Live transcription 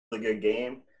a good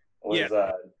game Yeah,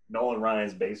 was Nolan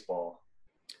Ryan's baseball.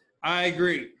 I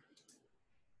agree.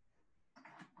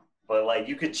 But like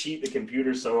you could cheat the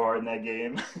computer so hard in that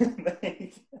game.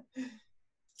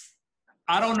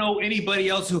 I don't know anybody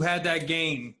else who had that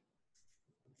game.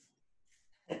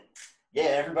 Yeah,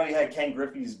 everybody had Ken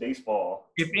Griffey's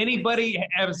baseball. If anybody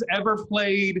has ever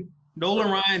played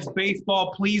Nolan Ryan's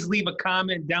baseball, please leave a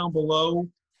comment down below.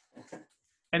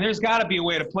 And there's got to be a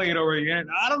way to play it over again.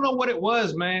 I don't know what it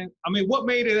was, man. I mean, what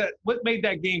made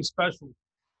that game special?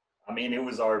 I mean, it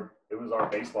was our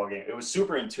baseball game. It was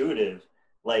super intuitive.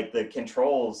 Like the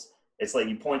controls, it's like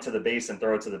you point to the base and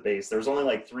throw it to the base. There's only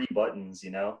like 3 buttons,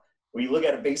 you know. When you look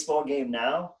at a baseball game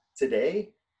now,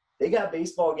 today, they got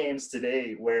baseball games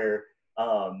today where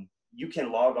you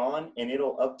can log on and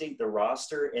it'll update the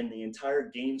roster and the entire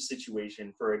game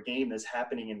situation for a game that's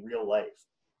happening in real life.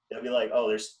 They'll be like, oh,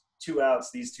 there's 2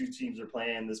 outs. These 2 teams are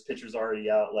playing. This pitcher's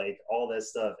already out, like all that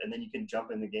stuff. And then you can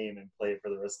jump in the game and play it for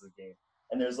the rest of the game.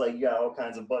 And there's like, you got all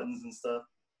kinds of buttons and stuff.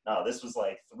 No, this was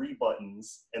like 3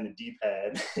 buttons and the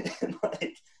D-pad.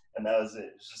 and that was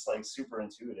it. It's just like super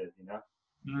intuitive, you know?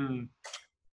 Mm.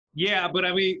 Yeah, but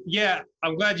I mean, yeah,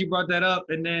 I'm glad you brought that up.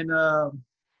 And then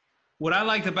what I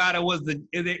liked about it was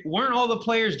weren't all the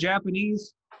players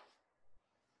Japanese?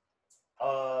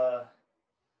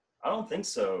 I don't think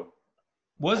so.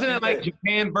 Wasn't it like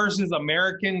Japan versus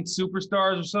American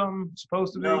superstars or something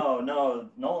supposed to be? No.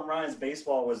 Nolan Ryan's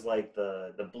baseball was like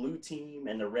the blue team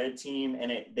and the red team,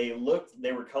 and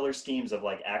they were color schemes of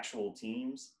like actual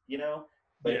teams, you know?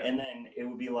 But Yeah. and then it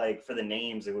would be like for the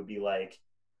names, it would be like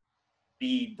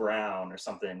B Brown or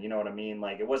something, you know what I mean?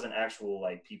 Like it wasn't actual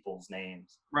like people's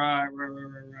names. Right.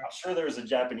 I'm sure there was a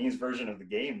Japanese version of the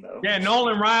game though. Yeah,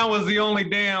 Nolan Ryan was the only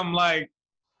damn like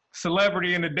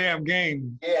celebrity in the damn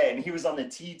game. Yeah, and he was on the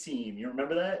T team. You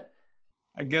remember that?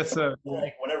 I guess so.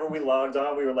 Like whenever we logged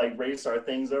on, we were like race our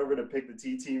things over to pick the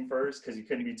T team first because you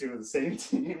couldn't be 2 of the same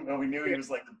team, and we knew he was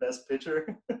like the best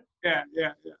pitcher. Yeah.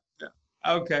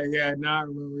 Okay, yeah, now I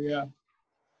remember, yeah.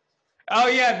 Oh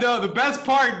yeah, no, the best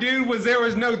part, dude, was there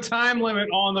was no time limit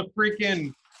on the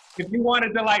freaking. If you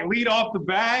wanted to like lead off the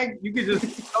bag, you could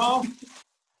just off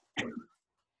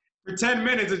for 10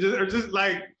 minutes or just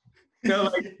like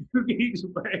like each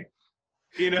bag,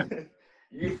 you know.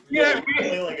 You Yeah,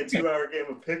 play like a 2-hour game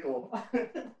of pickle.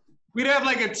 we'd have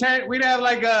like a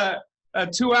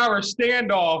 2-hour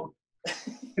standoff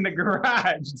in the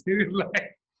garage, dude.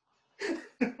 Like,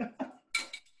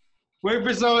 wait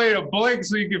for somebody to blink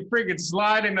so you can freaking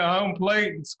slide into home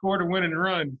plate and score the winning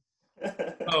run.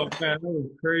 Oh man, that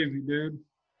was crazy, dude.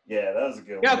 Yeah, that was a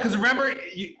good one. Yeah, because remember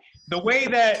the way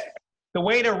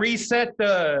to reset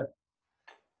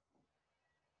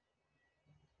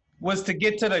was to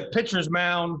get to the pitcher's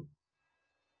mound.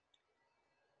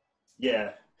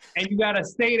 Yeah. And you got to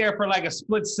stay there for like a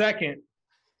split second.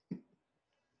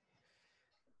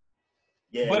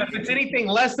 Yeah. But if it's anything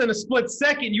less than a split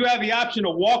second, you have the option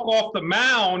to walk off the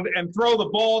mound and throw the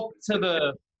ball to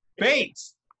the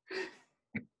base.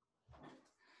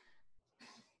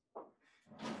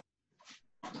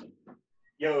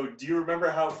 Yo, do you remember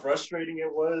how frustrating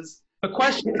it was? The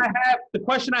question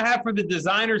I have for the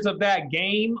designers of that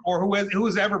game or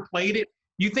who's ever played it,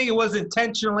 you think it was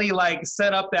intentionally like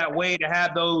set up that way to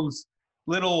have those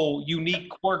little unique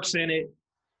quirks in it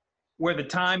where the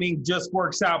timing just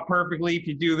works out perfectly if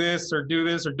you do this or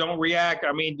don't react?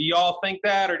 I mean, do y'all think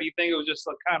that, or do you think it was just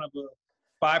a kind of a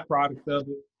byproduct of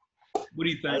it? What do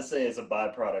you think? I'd say it's a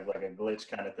byproduct, like a glitch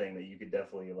kind of thing that you could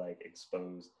definitely like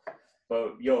expose.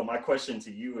 But yo, my question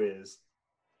to you is,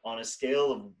 on a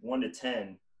scale of 1 to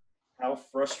 10, how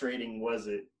frustrating was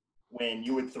it when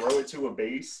you would throw it to a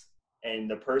base and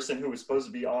the person who was supposed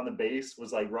to be on the base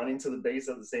was like running to the base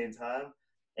at the same time?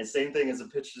 And same thing as a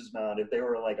pitcher's mound. If they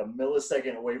were like a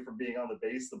millisecond away from being on the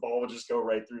base, the ball would just go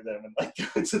right through them and like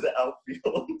go to the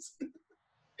outfield.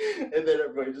 And then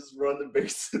everybody just run the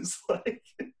bases. Like,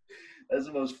 that's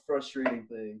the most frustrating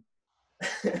thing.